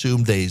 I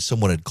assumed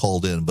someone had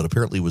called in, but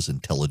apparently it was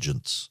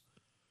intelligence,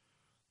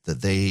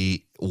 that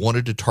they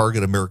wanted to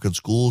target American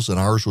schools, and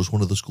ours was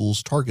one of the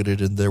schools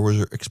targeted, and there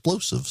were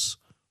explosives.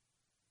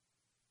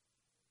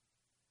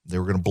 They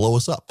were going to blow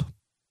us up.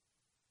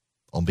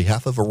 On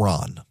behalf of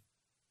Iran,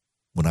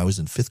 when I was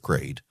in 5th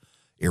grade,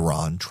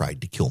 Iran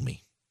tried to kill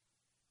me.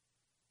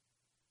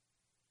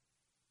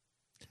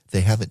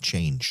 They haven't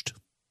changed.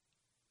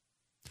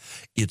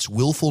 It's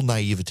willful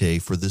naivete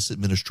for this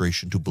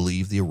administration to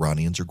believe the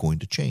Iranians are going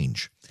to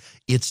change.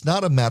 It's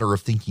not a matter of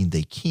thinking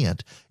they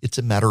can't. It's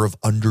a matter of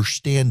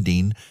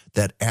understanding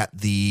that at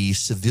the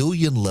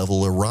civilian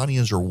level,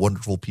 Iranians are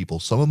wonderful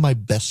people. Some of my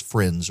best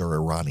friends are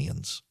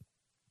Iranians.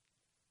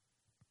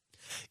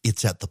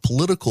 It's at the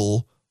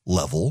political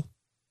level,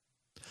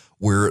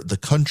 where the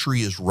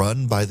country is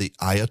run by the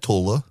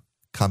Ayatollah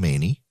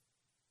Khamenei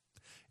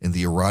and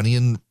the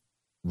Iranian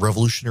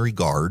Revolutionary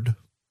Guard,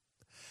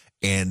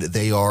 and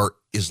they are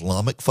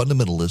Islamic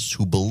fundamentalists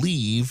who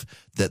believe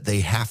that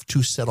they have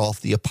to set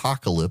off the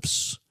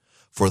apocalypse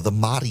for the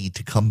Mahdi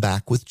to come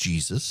back with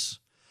Jesus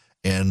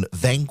and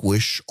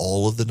vanquish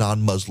all of the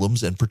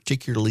non-Muslims, and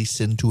particularly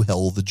send to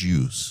hell the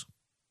Jews.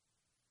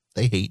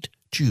 They hate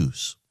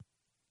Jews.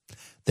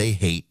 They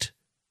hate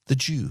the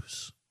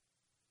Jews.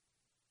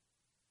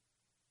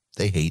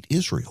 They hate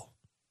Israel.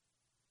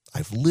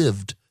 I've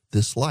lived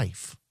this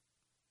life.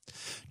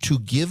 To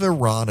give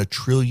Iran $1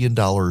 trillion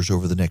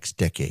over the next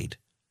decade,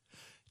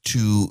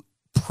 to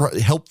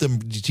help them,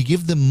 to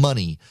give them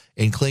money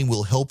and claim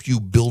we'll help you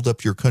build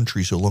up your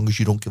country so long as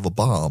you don't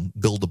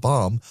build a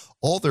bomb,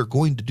 all they're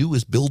going to do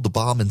is build the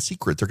bomb in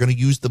secret. They're going to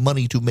use the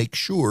money to make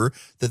sure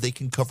that they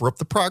can cover up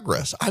the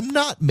progress. I'm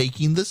not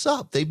making this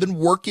up. They've been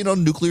working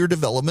on nuclear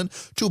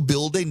development to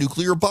build a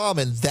nuclear bomb,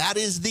 and that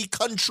is the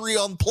country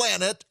on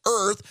planet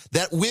Earth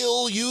that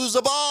will use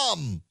a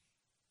bomb.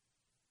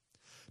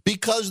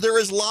 Because they're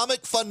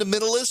Islamic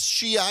fundamentalists,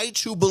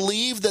 Shiites, who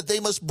believe that they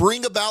must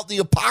bring about the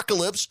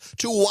apocalypse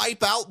to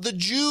wipe out the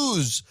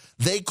Jews.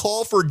 They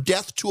call for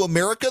death to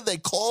America. They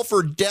call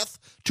for death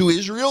to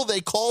Israel. They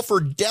call for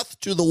death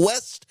to the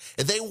West.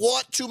 And they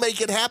want to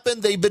make it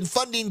happen. They've been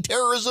funding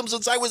terrorism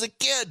since I was a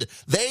kid.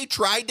 They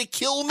tried to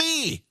kill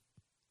me.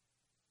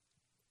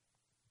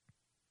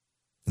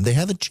 And they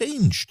haven't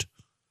changed.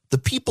 The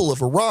people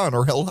of Iran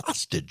are held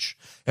hostage.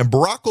 And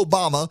Barack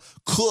Obama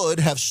could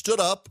have stood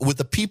up with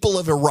the people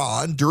of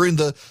Iran during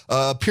the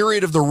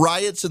period of the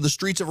riots in the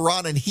streets of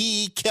Iran, and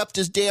he kept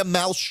his damn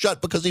mouth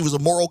shut because he was a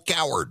moral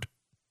coward.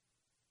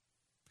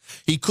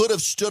 He could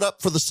have stood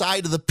up for the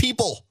side of the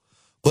people,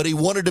 but he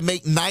wanted to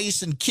make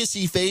nice and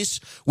kissy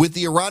face with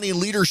the Iranian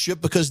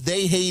leadership because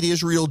they hate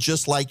Israel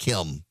just like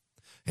him.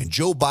 And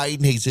Joe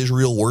Biden hates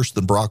Israel worse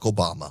than Barack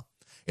Obama.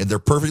 And they're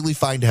perfectly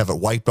fine to have it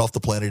wiped off the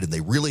planet, and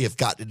they really have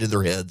gotten it in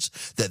their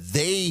heads that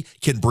they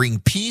can bring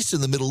peace in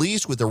the Middle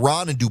East with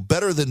Iran and do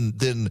better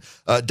than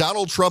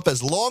Donald Trump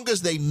as long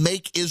as they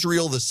make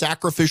Israel the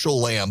sacrificial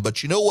lamb.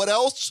 But you know what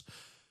else?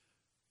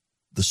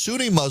 The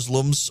Sunni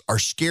Muslims are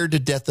scared to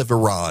death of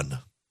Iran,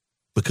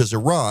 because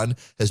Iran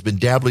has been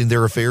dabbling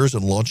their affairs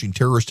and launching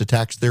terrorist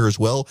attacks there as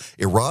well.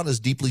 Iran is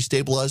deeply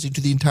stabilizing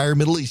to the entire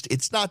Middle East.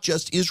 It's not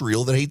just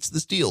Israel that hates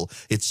this deal.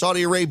 It's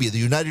Saudi Arabia, the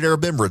United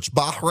Arab Emirates,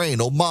 Bahrain,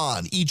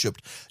 Oman,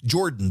 Egypt,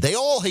 Jordan. They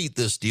all hate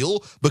this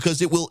deal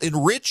because it will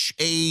enrich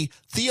a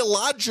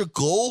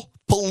theological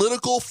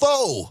political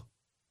foe.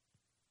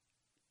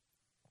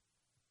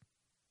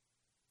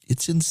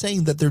 It's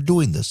insane that they're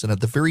doing this. And at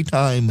the very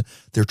time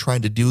they're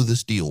trying to do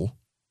this deal,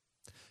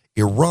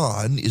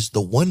 Iran is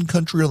the one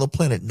country on the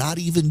planet, not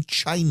even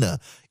China,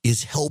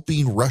 is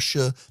helping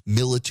Russia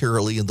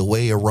militarily in the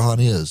way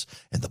Iran is.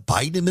 And the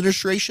Biden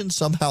administration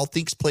somehow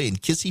thinks playing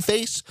kissy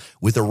face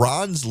with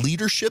Iran's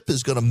leadership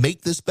is going to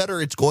make this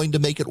better. It's going to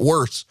make it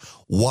worse.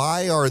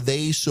 Why are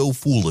they so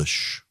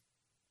foolish?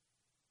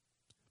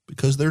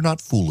 Because they're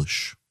not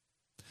foolish.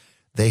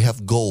 They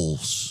have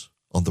goals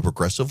on the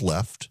progressive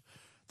left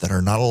that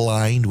are not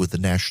aligned with the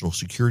national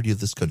security of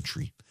this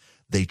country.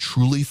 They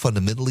truly,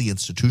 fundamentally,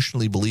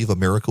 institutionally believe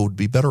America would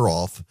be better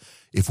off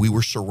if we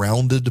were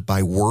surrounded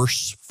by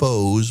worse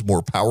foes,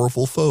 more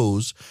powerful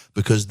foes,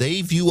 because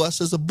they view us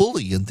as a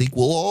bully and think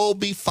we'll all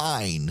be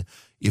fine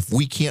if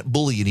we can't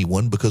bully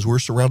anyone because we're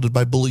surrounded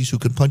by bullies who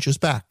can punch us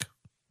back.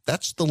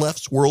 That's the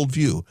left's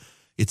worldview.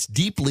 It's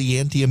deeply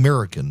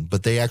anti-American,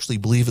 but they actually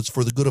believe it's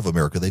for the good of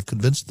America. They've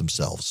convinced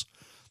themselves.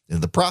 In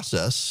the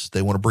process,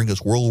 they want to bring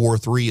us World War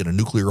III and a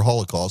nuclear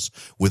holocaust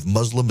with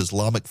Muslim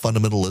Islamic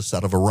fundamentalists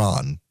out of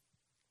Iran.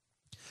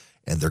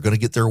 And they're going to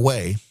get their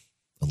way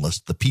unless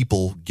the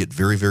people get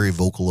very, very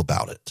vocal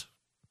about it.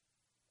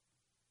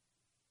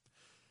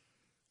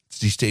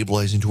 It's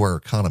destabilizing to our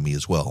economy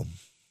as well.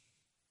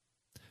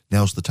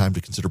 Now's the time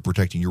to consider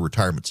protecting your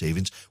retirement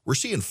savings. We're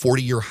seeing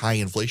 40-year high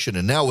inflation,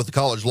 and now with the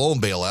college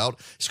loan bailout,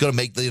 it's going to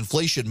make the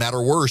inflation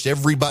matter worse.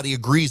 Everybody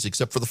agrees,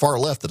 except for the far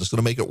left, that it's going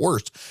to make it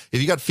worse. If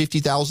you got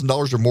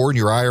 $50,000 or more in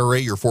your IRA,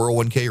 your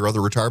 401k, or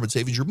other retirement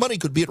savings, your money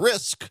could be at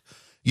risk.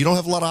 You don't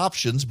have a lot of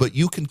options, but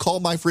you can call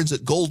my friends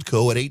at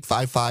Goldco at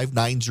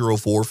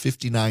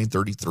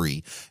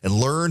 855-904-5933 and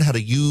learn how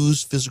to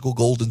use physical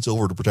gold and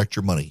silver to protect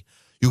your money.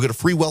 You'll get a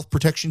free wealth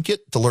protection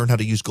kit to learn how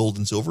to use gold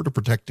and silver to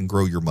protect and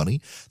grow your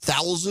money.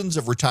 Thousands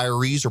of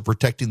retirees are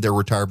protecting their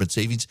retirement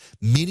savings.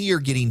 Many are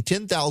getting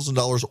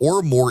 $10,000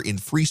 or more in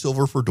free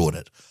silver for doing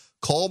it.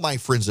 Call my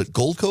friends at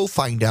Goldco.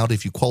 Find out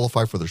if you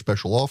qualify for their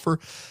special offer.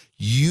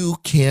 You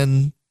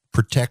can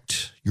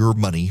protect your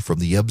money from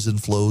the ebbs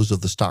and flows of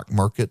the stock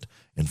market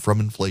and from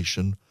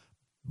inflation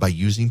by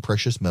using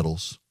precious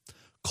metals.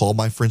 Call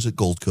my friends at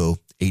Goldco,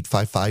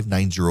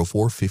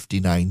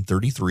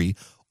 855-904-5933.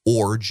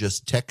 Or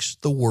just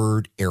text the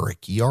word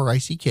Eric,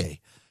 E-R-I-C-K.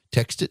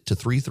 Text it to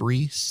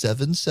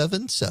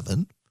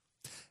 33777,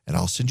 and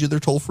I'll send you their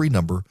toll-free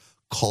number.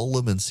 Call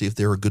them and see if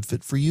they're a good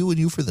fit for you and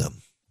you for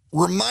them.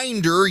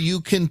 Reminder,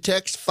 you can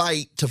text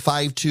FIGHT to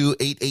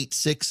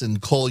 52886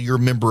 and call your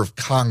member of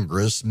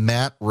Congress,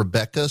 Matt,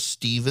 Rebecca,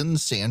 Stephen,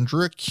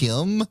 Sandra,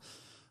 Kim,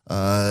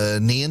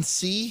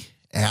 Nancy,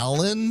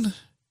 Alan,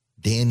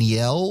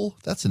 Danielle.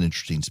 That's an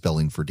interesting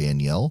spelling for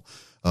Danielle.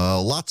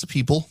 Lots of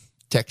people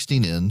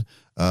texting in.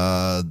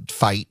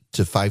 FIGHT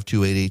to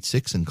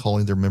 52886 and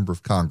calling their member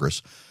of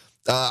Congress.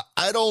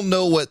 I don't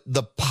know what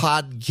the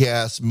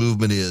podcast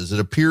movement is. It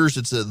appears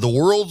it's the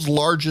world's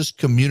largest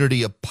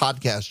community of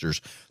podcasters.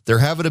 They're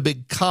having a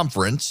big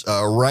conference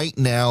right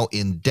now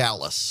in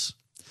Dallas,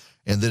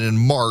 and then in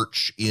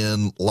March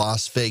in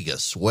Las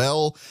Vegas.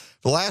 Well,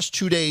 the last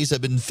 2 days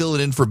I've been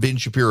filling in for Ben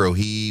Shapiro.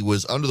 He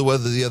was under the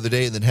weather the other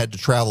day and then had to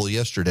travel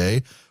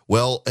yesterday.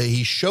 Well,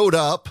 he showed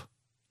up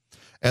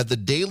at the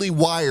Daily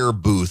Wire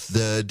booth.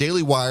 The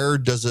Daily Wire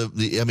does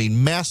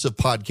massive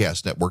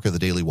podcast network of the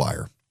Daily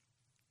Wire.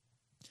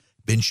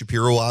 Ben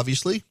Shapiro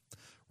obviously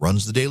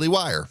runs the Daily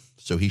Wire.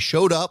 So he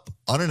showed up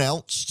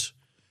unannounced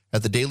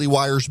at the Daily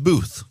Wire's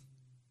booth.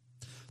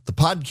 The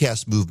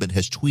podcast movement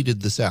has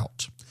tweeted this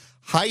out.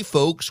 Hi,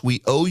 folks.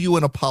 We owe you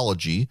an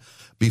apology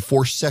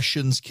before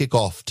sessions kick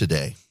off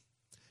today.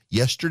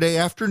 Yesterday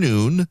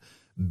afternoon,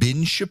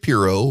 Ben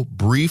Shapiro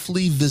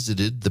briefly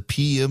visited the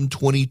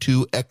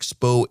PM22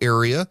 Expo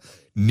area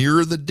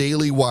near the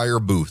Daily Wire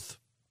booth.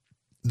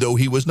 Though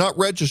he was not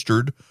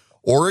registered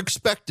or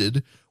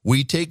expected,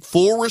 we take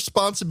full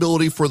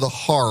responsibility for the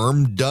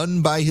harm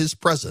done by his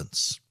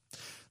presence.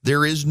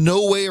 There is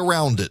no way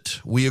around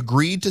it. We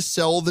agreed to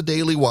sell the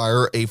Daily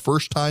Wire a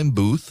first-time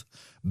booth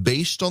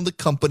based on the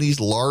company's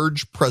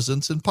large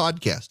presence in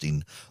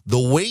podcasting. The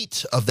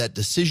weight of that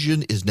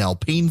decision is now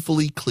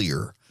painfully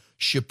clear.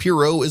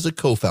 Shapiro is a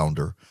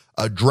co-founder.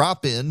 A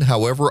drop-in,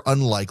 however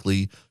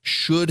unlikely,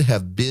 should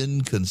have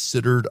been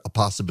considered a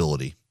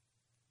possibility.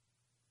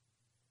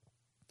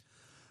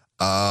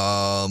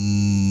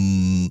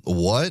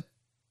 What?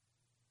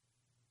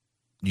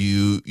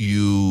 You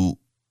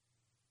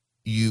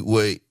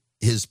wait,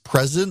 his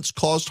presence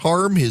caused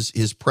harm?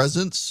 His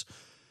presence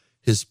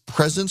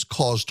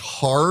caused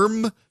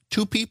harm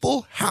to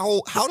people?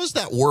 How does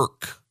that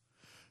work?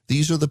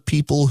 These are the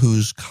people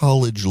whose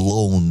college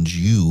loans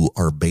you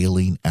are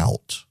bailing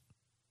out.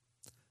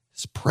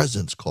 His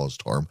presence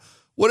caused harm.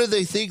 What did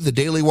they think? The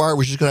Daily Wire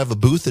was just going to have a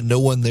booth and no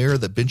one there,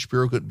 that Ben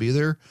Shapiro couldn't be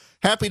there?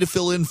 Happy to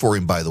fill in for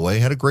him, by the way.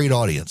 Had a great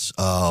audience.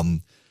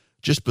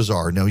 Just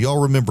bizarre. Now,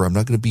 y'all remember, I'm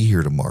not going to be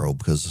here tomorrow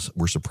because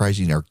we're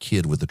surprising our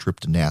kid with a trip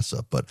to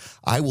NASA. But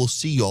I will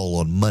see y'all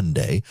on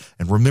Monday.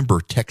 And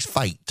remember, text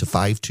FIGHT to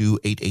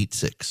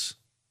 52886.